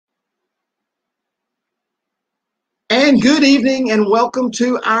And good evening, and welcome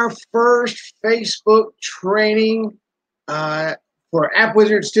to our first Facebook training for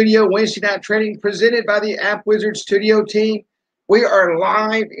AppWizard Studio Wednesday night training presented by the AppWizard Studio team. We are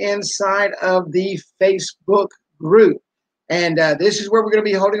live inside of the Facebook group, and this is where we're going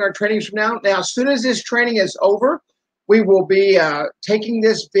to be holding our trainings from now. Now, as soon as this training is over, we will be taking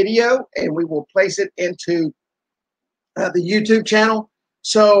this video and we will place it into the YouTube channel.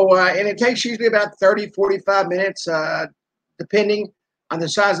 So, and it takes usually about 30-45 minutes, depending on the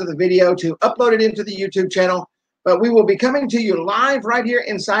size of the video, to upload it into the YouTube channel. But we will be coming to you live right here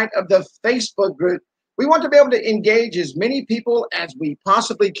inside of the Facebook group. We want to be able to engage as many people as we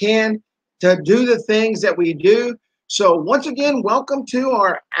possibly can to do the things that we do. So once again, welcome to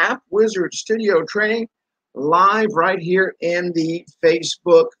our AppWizard Studio training live right here in the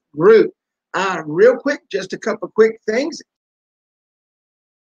Facebook group. Real quick, just a couple quick things.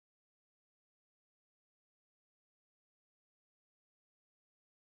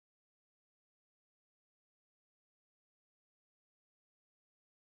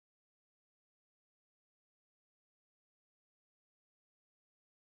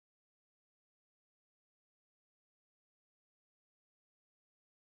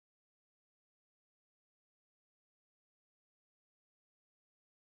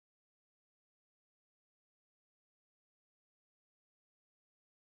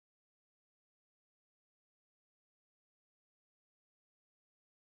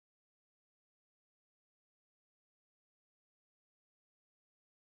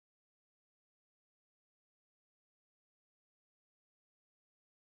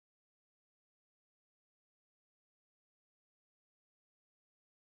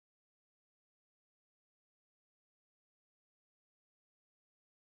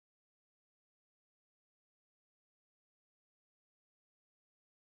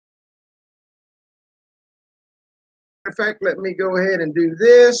 In fact, let me go ahead and do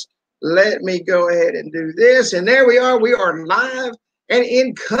this. Let me go ahead and do this. And there we are. We are live and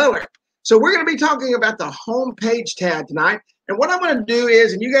in color. So we're going to be talking about the home page tab tonight. And what I'm going to do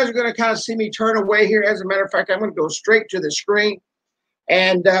is, and you guys are going to kind of see me turn away here. As a matter of fact, I'm going to go straight to the screen.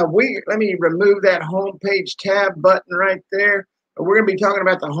 And let me remove that home page tab button right there. We're going to be talking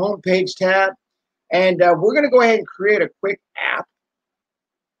about the home page tab. And we're going to go ahead and create a quick app.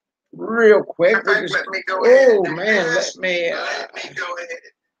 Real quick. Let me go ahead. Oh man, let me go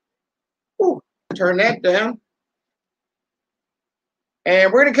ahead. Turn that down.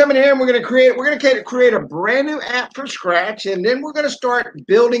 And we're going to come in here and we're going to create a brand new app from scratch, and then we're going to start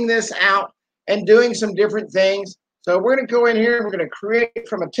building this out and doing some different things. So we're going to go in here and we're going to create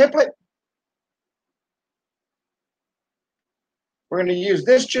from a template. We're going to use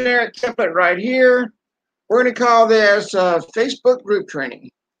this generic template right here. We're going to call this Facebook group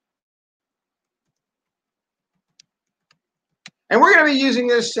training. And we're going to be using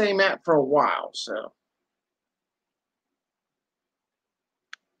this same app for a while, so.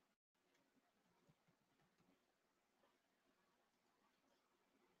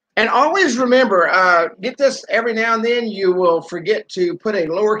 And always remember, get this every now and then, you will forget to put a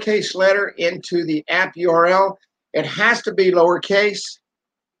lowercase letter into the app URL. It has to be lowercase.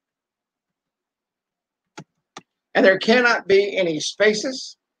 And there cannot be any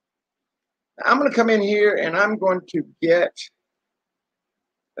spaces. I'm going to come in here and I'm going to get,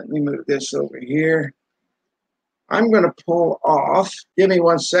 let me move this over here. I'm going to pull off, give me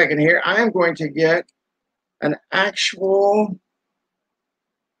 1 second here. I am going to get an actual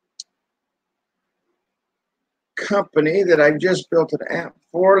company that I just built an app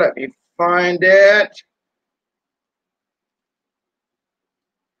for. Let me find it.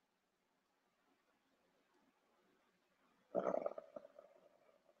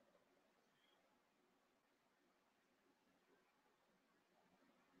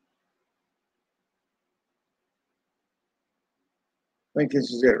 I think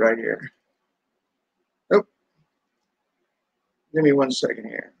this is it right here. Oh, give me 1 second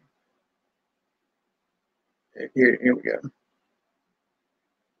here. Here we go.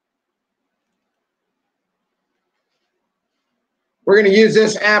 We're going to use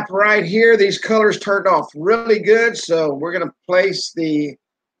this app right here. These colors turned off really good, so we're going to place the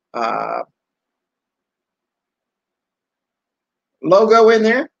logo in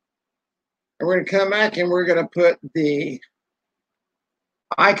there. And we're going to come back and we're going to put the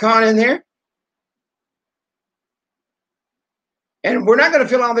icon in there. And we're not going to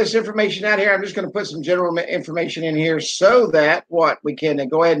fill all this information out here. I'm just going to put some general information in here so that we can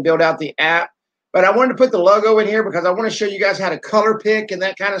go ahead and build out the app. But I wanted to put the logo in here because I want to show you guys how to color pick and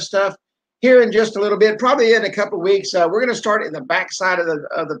that kind of stuff here in just a little bit, probably in a couple of weeks. We're going to start in the back side of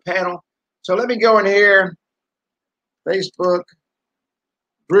the panel. So let me go in here Facebook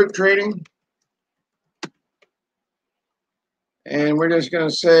group trading. And we're just going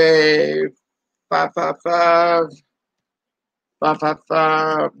to say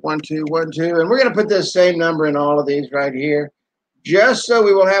 555-555-1212. And we're going to put this same number in all of these right here, just so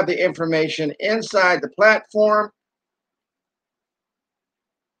we will have the information inside the platform.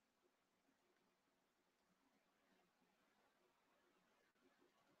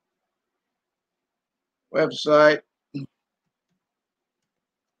 Website,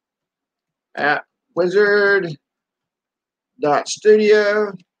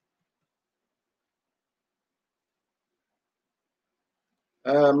 AppWizard.studio.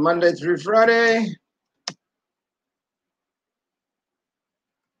 Monday through Friday,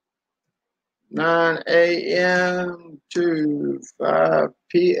 9 a.m. to 5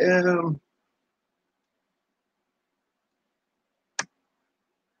 p.m.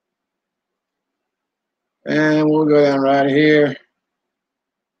 And we'll go down right here.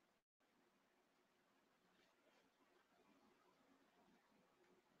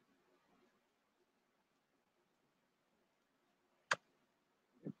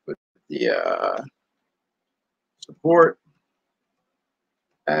 Put the support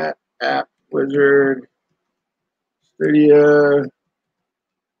at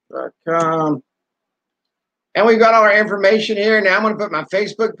AppWizardStudio.com. And we've got all our information here. Now I'm going to put my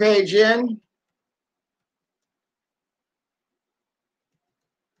Facebook page in.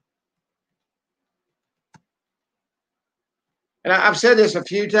 And I've said this a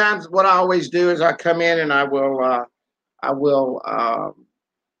few times. What I always do is I come in and I will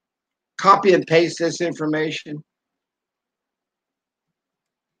copy and paste this information.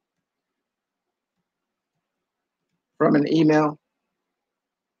 From an email.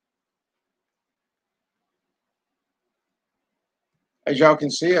 As y'all can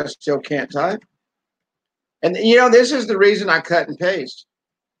see, I still can't type. And you know, this is the reason I cut and paste.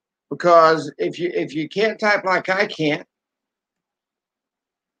 Because if you can't type like I can't,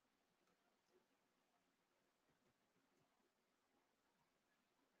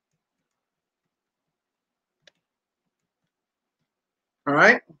 all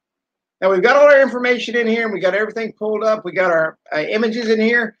right. Now we've got all our information in here, and we got everything pulled up. We got our images in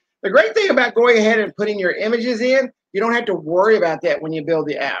here. The great thing about going ahead and putting your images in, you don't have to worry about that when you build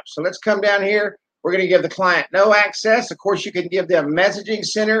the app. So let's come down here. We're going to give the client no access. Of course, you can give them messaging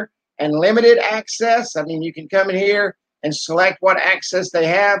center and limited access. I mean, you can come in here and select what access they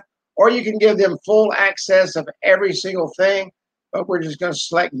have, or you can give them full access of every single thing. But we're just going to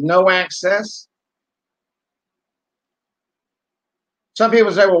select no access. Some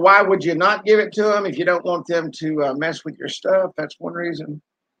people say, well, why would you not give it to them if you don't want them to mess with your stuff? That's one reason.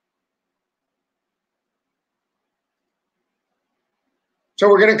 So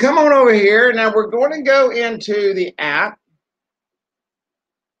we're going to come on over here. Now we're going to go into the app.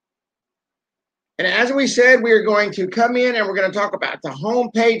 And as we said, we are going to come in and we're going to talk about the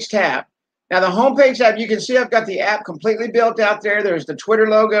home page tab. Now the home page tab, you can see I've got the app completely built out there. There's the Twitter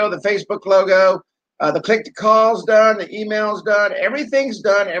logo, the Facebook logo, the click to calls done, the emails done, everything's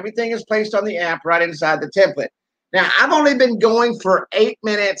done. Everything is placed on the app right inside the template. Now I've only been going for 8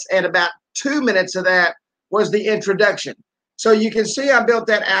 minutes, and about 2 minutes of that was the introduction. So you can see I built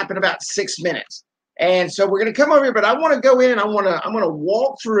that app in about 6 minutes. And so we're going to come over here, but I want to go in and I'm going to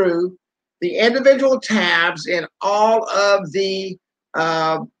walk through the individual tabs in all of the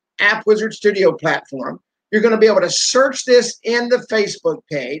AppWizard Studio platform. You're going to be able to search this in the Facebook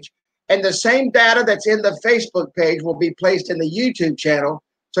page, and the same data that's in the Facebook page will be placed in the YouTube channel.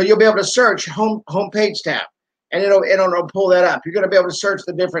 So you'll be able to search home page tab, and it'll pull that up. You're going to be able to search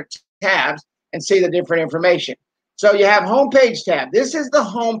the different tabs and see the different information. So you have home page tab. This is the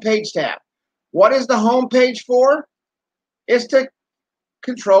home page tab. What is the home page for? It's to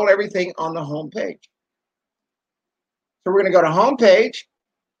control everything on the home page. So we're going to go to home page.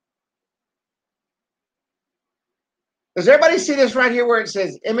 Does everybody see this right here where it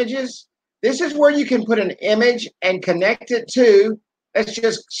says images? This is where you can put an image and connect it to, let's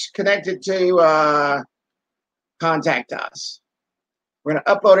just connect it to contact us. We're going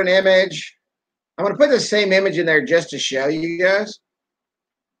to upload an image. I'm going to put the same image in there just to show you guys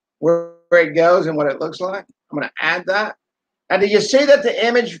where it goes and what it looks like. I'm going to add that. Now, do you see that the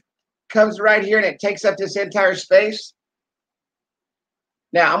image comes right here and it takes up this entire space?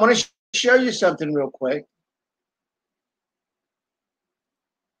 Now, I'm going to show you something real quick.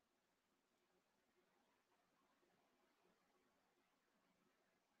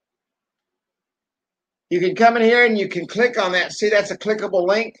 You can come in here and you can click on that. See, that's a clickable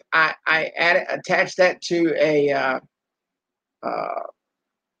link. I attached that to a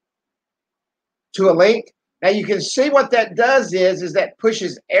link. Now you can see what that does is that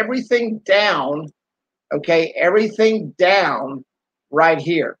pushes everything down, okay, everything down right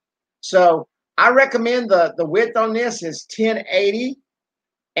here. So I recommend the width on this is 1080,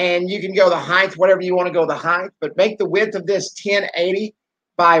 and you can go the height, whatever you want to go the height, but make the width of this 1080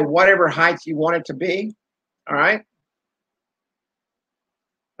 by whatever height you want it to be, all right?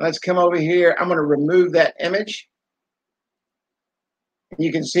 Let's come over here. I'm going to remove that image.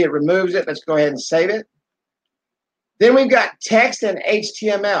 You can see it removes it. Let's go ahead and save it. Then we've got text and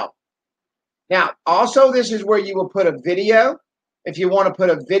HTML. Now, also, this is where you will put a video. If you want to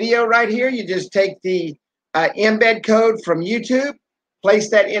put a video right here, you just take the embed code from YouTube, place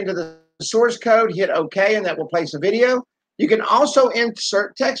that into the source code, hit OK, and that will place a video. You can also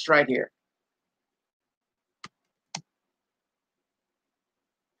insert text right here.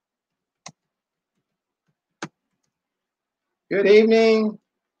 Good evening.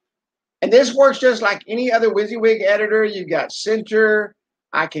 And this works just like any other WYSIWYG editor. You've got center.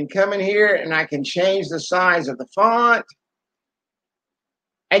 I can come in here and I can change the size of the font.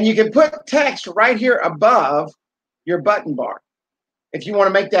 And you can put text right here above your button bar. If you want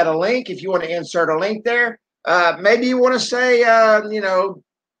to make that a link, if you want to insert a link there, maybe you want to say, you know,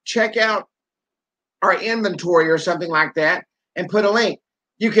 check out our inventory or something like that and put a link.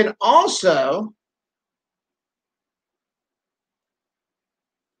 You can also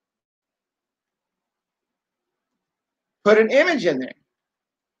put an image in there.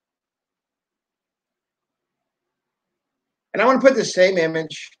 And I want to put the same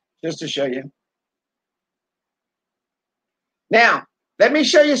image just to show you. Now, let me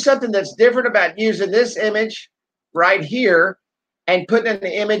show you something that's different about using this image right here and putting an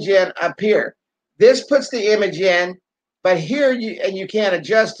image in up here. This puts the image in, but here you can't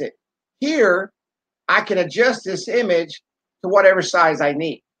adjust it. Here, I can adjust this image to whatever size I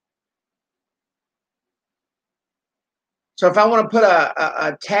need. So if I want to put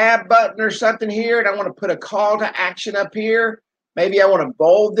a tab button or something here, and I want to put a call to action up here, maybe I want to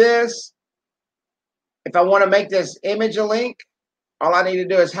bold this. If I want to make this image a link, all I need to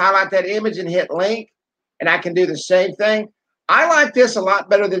do is highlight that image and hit link, and I can do the same thing. I like this a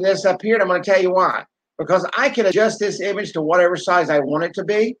lot better than this up here, and I'm going to tell you why. Because I can adjust this image to whatever size I want it to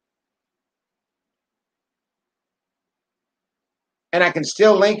be. And I can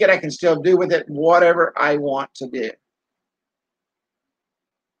still link it. I can still do with it whatever I want to do.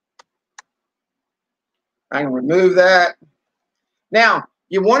 I can remove that. Now,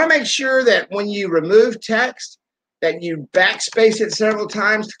 you want to make sure that when you remove text, that you backspace it several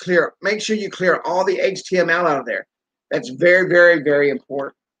times to clear. Make sure you clear all the HTML out of there. That's very, very, very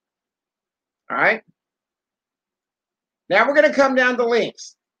important. All right. Now we're going to come down to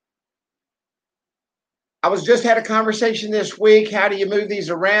links. I just had a conversation this week. How do you move these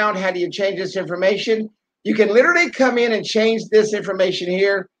around? How do you change this information? You can literally come in and change this information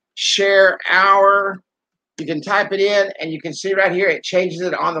here. Share our. You can type it in, and you can see right here it changes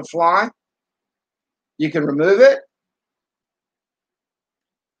it on the fly. You can remove it.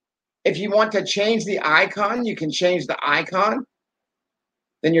 If you want to change the icon, you can change the icon.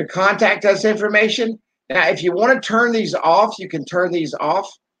 Then your contact us information. Now, if you want to turn these off, you can turn these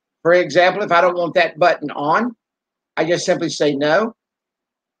off. For example, if I don't want that button on, I just simply say no.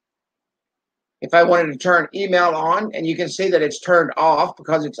 If I wanted to turn email on, and you can see that it's turned off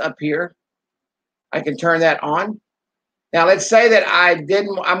because it's up here, I can turn that on. Now, let's say that I'm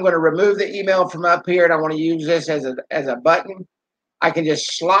going to remove the email from up here, and I want to use this as a button. I can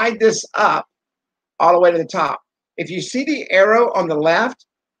just slide this up all the way to the top. If you see the arrow on the left,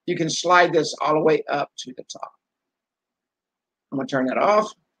 you can slide this all the way up to the top. I'm going to turn that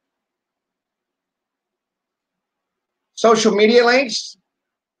off. Social media links.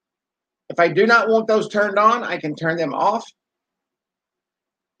 If I do not want those turned on, I can turn them off.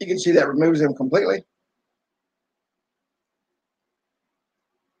 You can see that removes them completely.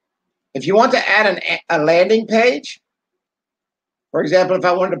 If you want to add a landing page, for example, if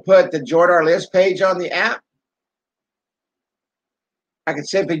I wanted to put the Join Our List page on the app, I can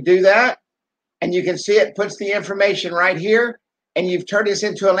simply do that. And you can see it puts the information right here, and you've turned this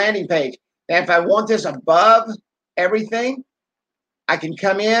into a landing page. Now, if I want this above everything, I can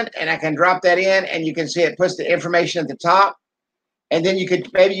come in and I can drop that in, and you can see it puts the information at the top. And then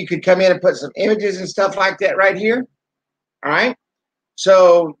maybe you could come in and put some images and stuff like that right here. All right.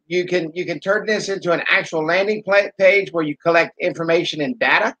 So you can turn this into an actual landing page where you collect information and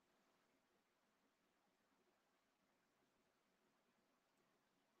data.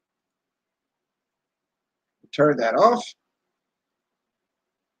 Turn that off.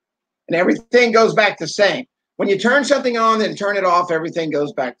 And everything goes back the same. When you turn something on and turn it off, everything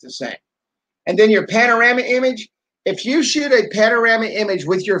goes back the same. And then your panorama image. If you shoot a panorama image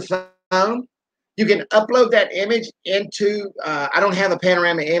with your phone, you can upload that image into, I don't have a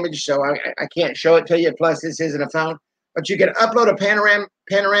panorama image, so I can't show it to you. Plus, this isn't a phone. But you can upload a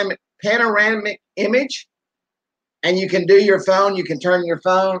panoramic image, and you can do your phone. You can turn your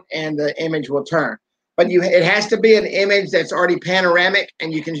phone, and the image will turn. But it has to be an image that's already panoramic,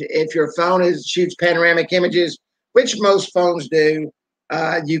 and you can, if your phone shoots panoramic images, which most phones do,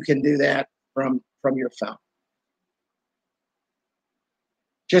 you can do that from your phone.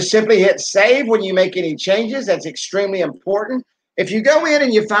 Just simply hit save when you make any changes. That's extremely important. If you go in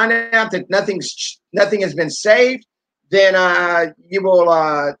and you find out that nothing has been saved, then you will.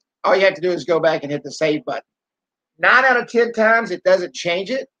 All you have to do is go back and hit the save button. 9 out of 10 times it doesn't change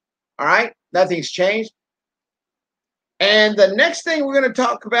it. All right, nothing's changed. And the next thing we're going to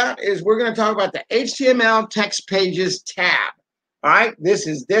talk about is we're going to talk about the HTML text pages tab. All right, this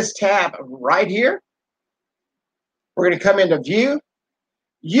is this tab right here. We're going to come into view.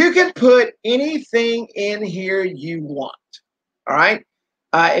 You can put anything in here you want. All right.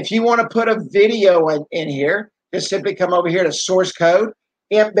 If you want to put a video in here, just simply come over here to source code,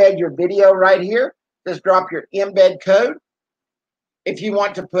 embed your video right here. Just drop your embed code. If you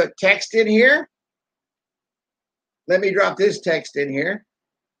want to put text in here, let me drop this text in here.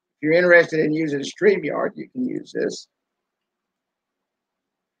 If you're interested in using StreamYard, you can use this.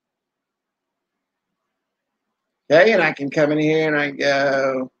 Okay, and I can come in here and I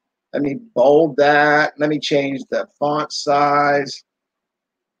go, let me bold that. Let me change the font size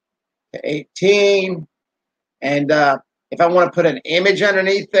to 18. And if I want to put an image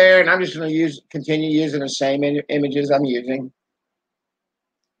underneath there, and I'm just going to continue using the same images I'm using,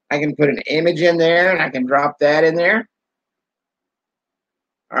 I can put an image in there and I can drop that in there.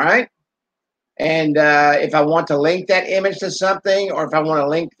 All right. And if I want to link that image to something, or if I want to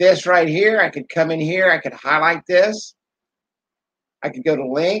link this right here, I could come in here, I could highlight this. I could go to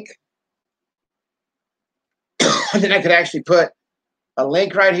link. And then I could actually put a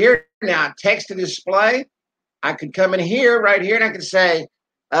link right here. Now, text to display, I could come in here, right here, and I could say,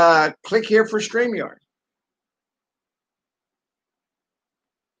 click here for StreamYard.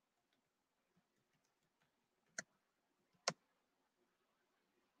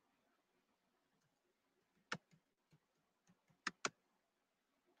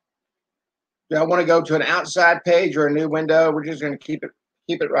 Do I want to go to an outside page or a new window? We're just going to keep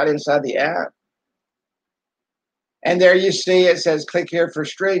it right inside the app. And there you see it says click here for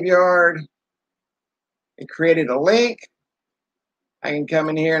StreamYard. It created a link. I can come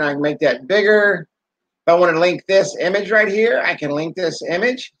in here and I can make that bigger. If I want to link this image right here, I can link this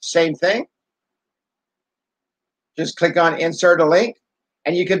image. Same thing. Just click on insert a link.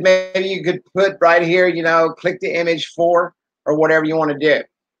 And you could put right here, you know, click the image for, or whatever you want to do.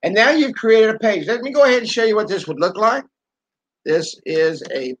 And now you've created a page. Let me go ahead and show you what this would look like. This is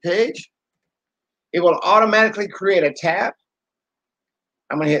a page. It will automatically create a tab.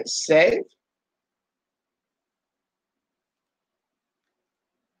 I'm going to hit save.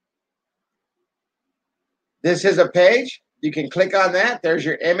 This is a page. You can click on that. There's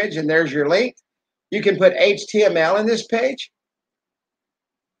your image and there's your link. You can put HTML in this page.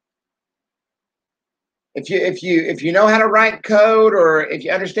 If you know how to write code, or if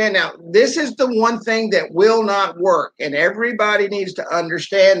you understand. Now, this is the one thing that will not work, and everybody needs to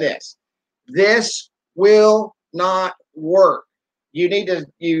understand this. This will not work.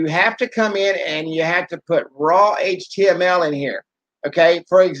 You have to come in and you have to put raw HTML in here. Okay,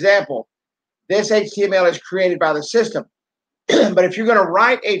 for example, this HTML is created by the system. But if you're going to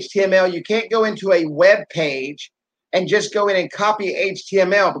write HTML, you can't go into a web page and just go in and copy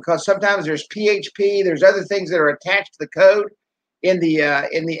HTML, because sometimes there's PHP, there's other things that are attached to the code in the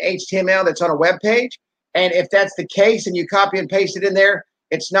HTML that's on a web page. And if that's the case and you copy and paste it in there,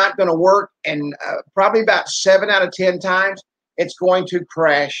 it's not going to work. And probably about 7 out of 10 times, it's going to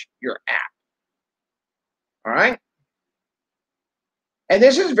crash your app. All right. And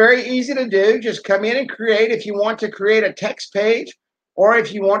this is very easy to do. Just come in and create. If you want to create a text page, or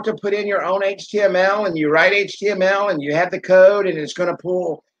if you want to put in your own HTML and you write HTML and you have the code and it's going to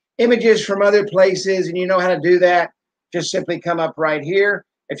pull images from other places and you know how to do that, just simply come up right here.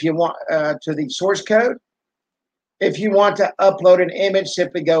 If you want to the source code, if you want to upload an image,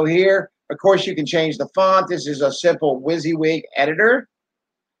 simply go here. Of course, you can change the font. This is a simple WYSIWYG editor,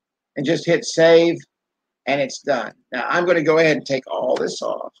 and just hit save and it's done. Now I'm going to go ahead and take all this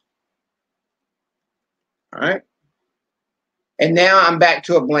off. All right. And now I'm back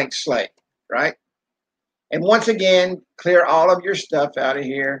to a blank slate, right? And once again, clear all of your stuff out of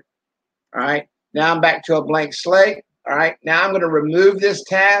here. All right. Now I'm back to a blank slate. All right. Now I'm going to remove this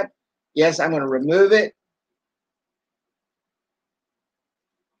tab. Yes, I'm going to remove it.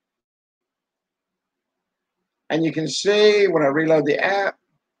 And you can see when I reload the app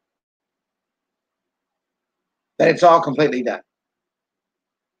that it's all completely done.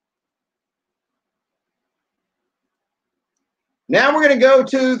 Now we're going to go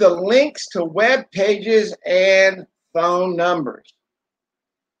to the links to web pages and phone numbers.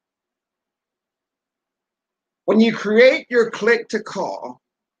 When you create your click to call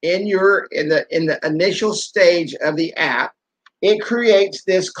in the initial stage of the app, it creates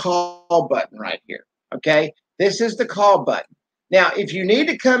this call button right here. Okay, this is the call button. Now, if you need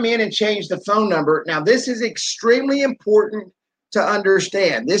to come in and change the phone number, now this is extremely important to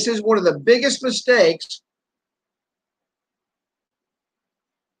understand. This is one of the biggest mistakes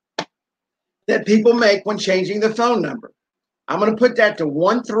that people make when changing the phone number. I'm going to put that to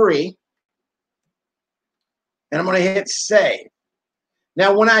 13, and I'm going to hit save.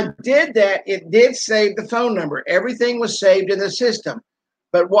 Now, when I did that, it did save the phone number. Everything was saved in the system.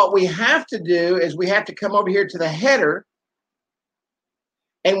 But what we have to do is we have to come over here to the header,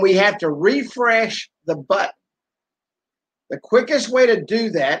 and we have to refresh the button. The quickest way to do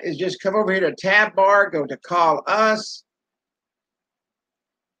that is just come over here to tab bar, go to call us,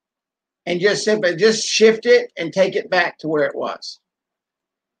 and just simply just shift it and take it back to where it was.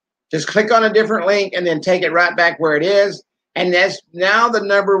 Just click on a different link and then take it right back where it is. And that's now the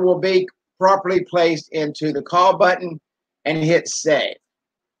number will be properly placed into the call button and hit save.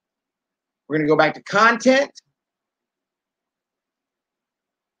 We're going to go back to content.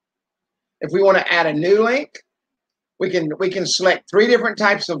 If we want to add a new link, we can select 3 different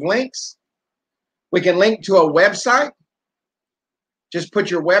types of links. We can link to a website. Just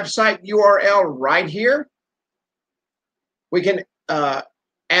put your website URL right here. We can add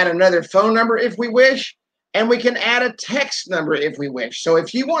another phone number if we wish, and we can add a text number if we wish. So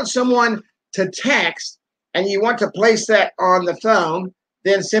if you want someone to text and you want to place that on the phone,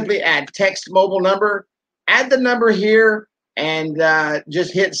 then simply add text mobile number, add the number here, and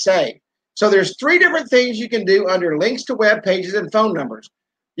just hit save. So there's 3 different things you can do under links to web pages and phone numbers.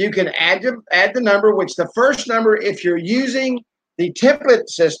 You can add the number, which the first number, if you're using the template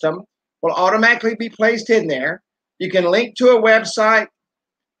system, will automatically be placed in there. You can link to a website.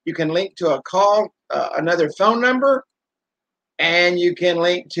 You can link to a call, another phone number, and you can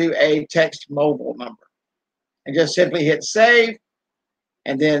link to a text mobile number. And just simply hit save,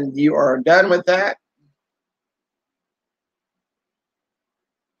 and then you are done with that.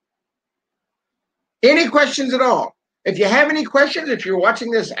 Any questions at all? If you have any questions, if you're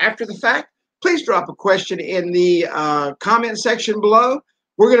watching this after the fact, please drop a question in the comment section below.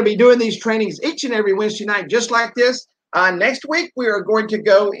 We're going to be doing these trainings each and every Wednesday night, just like this. Next week, we are going to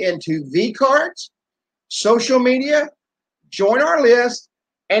go into V-cards, social media, join our list,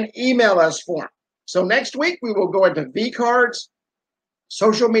 and email us form. So next week, we will go into V-cards,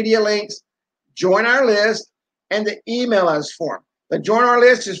 social media links, join our list, and the email us form. The join our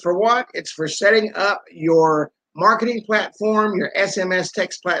list is for what? It's for setting up your marketing platform, your SMS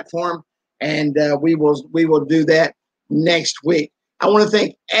text platform, and we will do that next week. I want to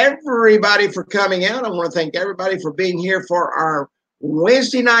thank everybody for coming out. I want to thank everybody for being here for our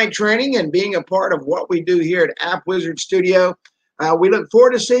Wednesday night training and being a part of what we do here at AppWizard Studio. We look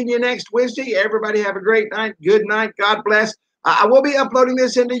forward to seeing you next Wednesday. Everybody have a great night. Good night. God bless. I will be uploading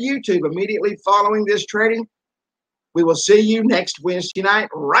this into YouTube immediately following this training. We will see you next Wednesday night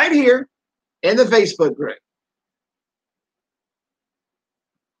right here in the Facebook group.